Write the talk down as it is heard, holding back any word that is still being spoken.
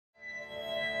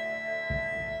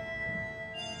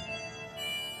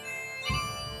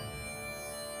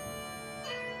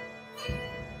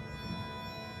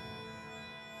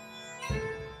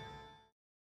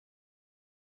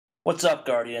What's up,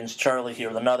 Guardians? Charlie here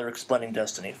with another Explaining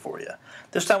Destiny for you.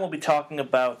 This time we'll be talking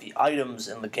about the items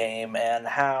in the game and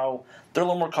how they're a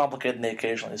little more complicated than they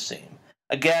occasionally seem.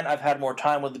 Again, I've had more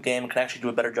time with the game and can actually do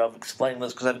a better job of explaining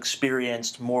this because I've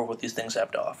experienced more of what these things have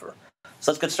to offer.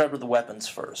 So let's get started with the weapons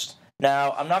first.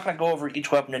 Now, I'm not going to go over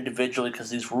each weapon individually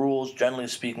because these rules, generally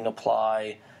speaking,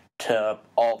 apply to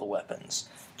all the weapons.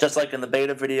 Just like in the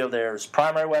beta video, there's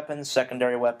primary weapons,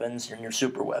 secondary weapons, and your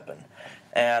super weapon.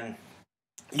 And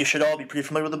you should all be pretty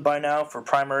familiar with it by now. For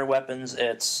primary weapons,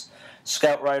 it's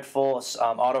scout rifle,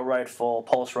 auto rifle,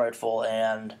 pulse rifle,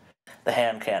 and the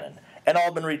hand cannon. And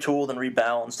all been retooled and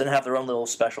rebalanced and have their own little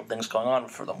special things going on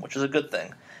for them, which is a good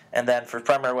thing. And then for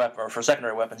primary weapon or for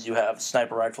secondary weapons, you have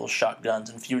sniper rifles, shotguns,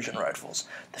 and fusion rifles.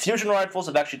 The fusion rifles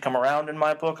have actually come around in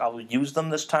my book. I will use them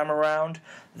this time around.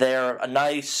 They're a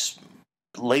nice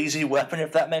lazy weapon,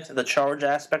 if that makes it. The charge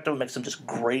aspect of it makes them just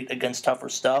great against tougher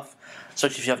stuff,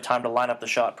 especially if you have time to line up the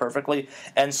shot perfectly.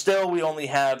 And still, we only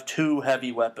have 2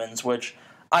 heavy weapons, which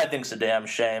I think is a damn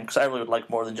shame, because I really would like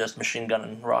more than just machine gun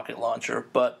and rocket launcher,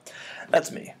 but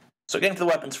that's me. So getting to the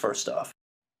weapons first off.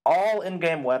 All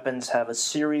in-game weapons have a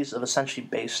series of essentially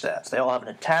base stats. They all have an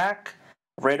attack,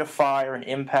 rate of fire, an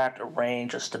impact, a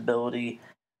range, a stability,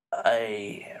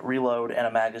 a reload, and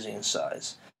a magazine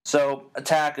size. So,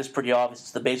 attack is pretty obvious.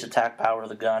 It's the base attack power of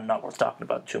the gun, not worth talking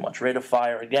about too much. Rate of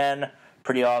fire, again,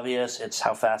 pretty obvious. It's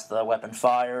how fast the weapon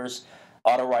fires.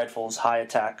 Auto rifles, high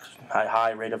attack,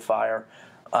 high rate of fire.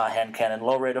 Hand cannon,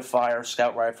 low rate of fire.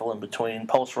 Scout rifle in between.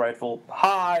 Pulse rifle,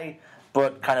 high,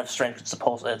 but kind of strange. It's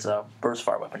a burst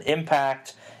fire weapon.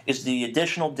 Impact is the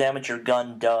additional damage your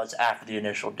gun does after the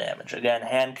initial damage. Again,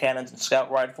 hand cannons and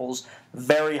scout rifles,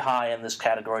 very high in this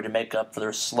category to make up for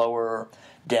their slower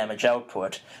damage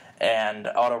output, and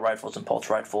auto rifles and pulse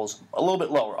rifles a little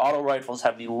bit lower. Auto rifles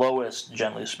have the lowest,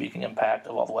 generally speaking, impact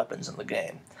of all the weapons in the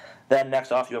game. Then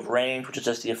next off you have range, which is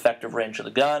just the effective range of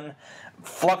the gun.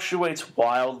 Fluctuates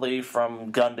wildly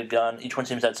from gun to gun. Each one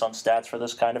seems to have its own stats for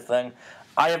this kind of thing.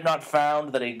 I have not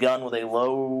found that a gun with a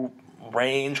low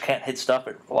range can't hit stuff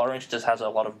at long range. It just has a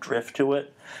lot of drift to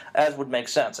it, as would make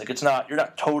sense. Like you're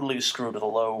not totally screwed with a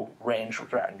low range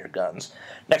in your guns.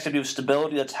 Next up you have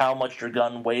stability. That's how much your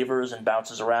gun wavers and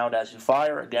bounces around as you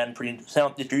fire. Again,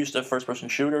 if you're used to first-person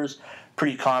shooters,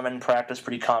 pretty common practice,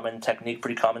 pretty common technique,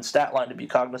 pretty common stat line to be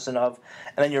cognizant of.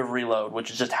 And then you have reload,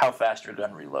 which is just how fast your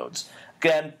gun reloads.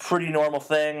 Again, pretty normal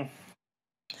thing.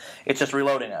 It's just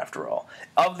reloading after all.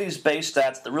 Of these base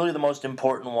stats, really the most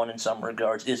important one in some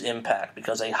regards is impact,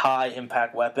 because a high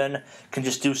impact weapon can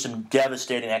just do some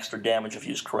devastating extra damage if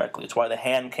used correctly. It's why the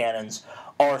hand cannons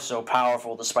are so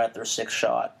powerful despite their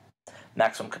 6-shot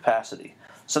maximum capacity.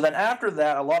 So then after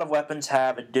that, a lot of weapons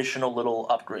have additional little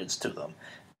upgrades to them.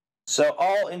 So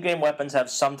all in-game weapons have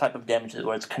some type of damage,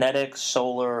 whether it's kinetic,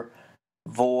 solar,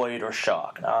 void, or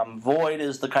shock. Void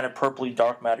is the kind of purpley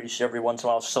dark matter you see every once in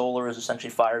a while. Solar is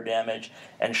essentially fire damage,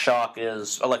 and shock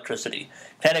is electricity.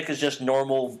 Kinetic is just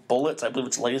normal bullets. I believe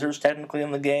it's lasers technically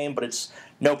in the game, but it's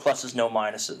no pluses, no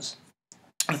minuses.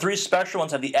 The 3 special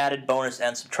ones have the added bonus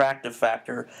and subtractive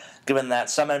factor, given that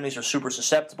some enemies are super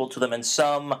susceptible to them and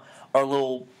some are a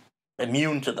little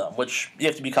immune to them, which you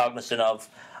have to be cognizant of.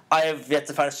 I have yet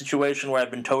to find a situation where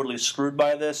I've been totally screwed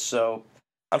by this, so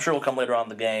I'm sure it will come later on in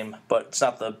the game, but it's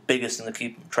not the biggest thing to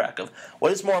keep track of.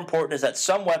 What is more important is that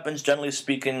some weapons, generally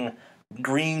speaking,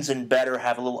 greens and better,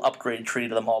 have a little upgrade tree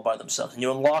to them all by themselves. And you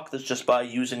unlock this just by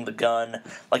using the gun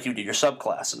like you do your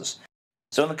subclasses.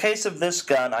 So in the case of this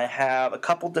gun, I have a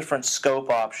couple different scope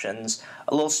options,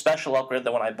 a little special upgrade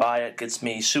that when I buy it gets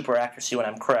me super accuracy when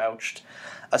I'm crouched,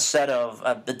 a set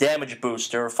of the damage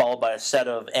booster, followed by a set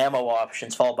of ammo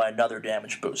options, followed by another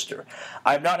damage booster.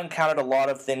 I've not encountered a lot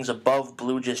of things above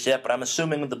blue just yet, but I'm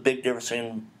assuming the big difference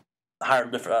between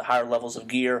higher levels of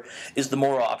gear is the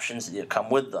more options that come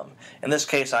with them. In this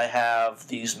case, I have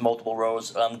these multiple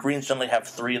rows. Greens generally have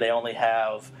 3. They only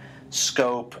have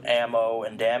scope, ammo,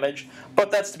 and damage, but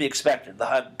that's to be expected.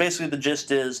 Basically, the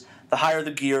gist is the higher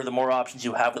the gear, the more options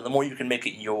you have, and the more you can make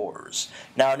it yours.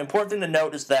 Now, an important thing to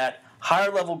note is that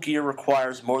higher level gear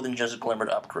requires more than just Glimmer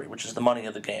to upgrade, which is the money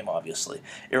of the game, obviously.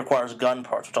 It requires gun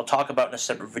parts, which I'll talk about in a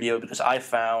separate video because I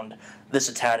found this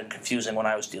a tad confusing when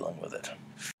I was dealing with it.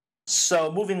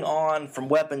 So moving on from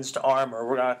weapons to armor,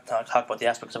 we're going to talk about the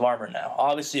aspects of armor now.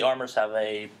 Obviously, armors have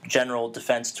a general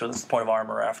defense to it. That's the point of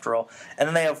armor, after all. And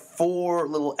then they have 4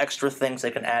 little extra things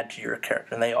they can add to your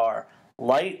character, and they are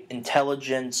light,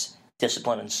 intelligence,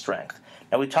 discipline, and strength.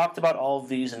 Now, we talked about all of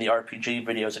these in the RPG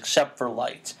videos except for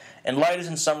light. And light is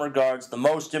in some regards the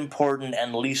most important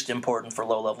and least important for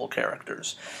low-level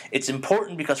characters. It's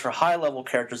important because for high-level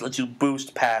characters it lets you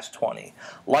boost past 20.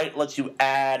 Light lets you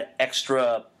add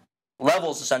extra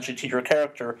levels essentially to your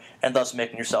character, and thus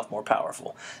making yourself more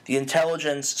powerful. The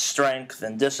intelligence, strength,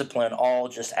 and discipline all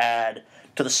just add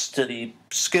to the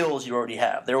skills you already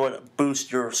have. They would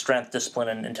boost your strength, discipline,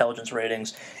 and intelligence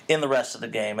ratings in the rest of the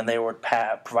game, and they would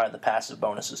provide the passive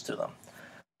bonuses to them.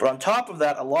 But on top of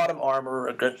that, a lot of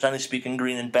armor, generally speaking,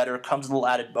 green and better, comes with little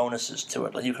added bonuses to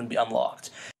it that you can be unlocked.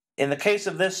 In the case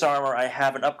of this armor, I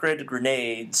have an upgrade to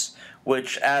grenades,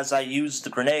 which as I use the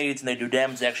grenades and they do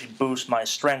damage, they actually boost my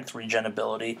strength regen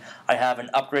ability. I have an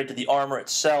upgrade to the armor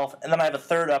itself, and then I have a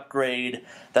third upgrade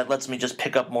that lets me just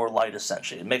pick up more light,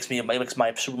 essentially. It makes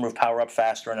my super move power up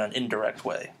faster in an indirect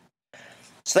way.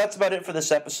 So that's about it for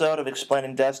this episode of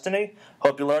Explaining Destiny.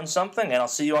 Hope you learned something, and I'll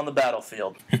see you on the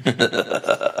battlefield.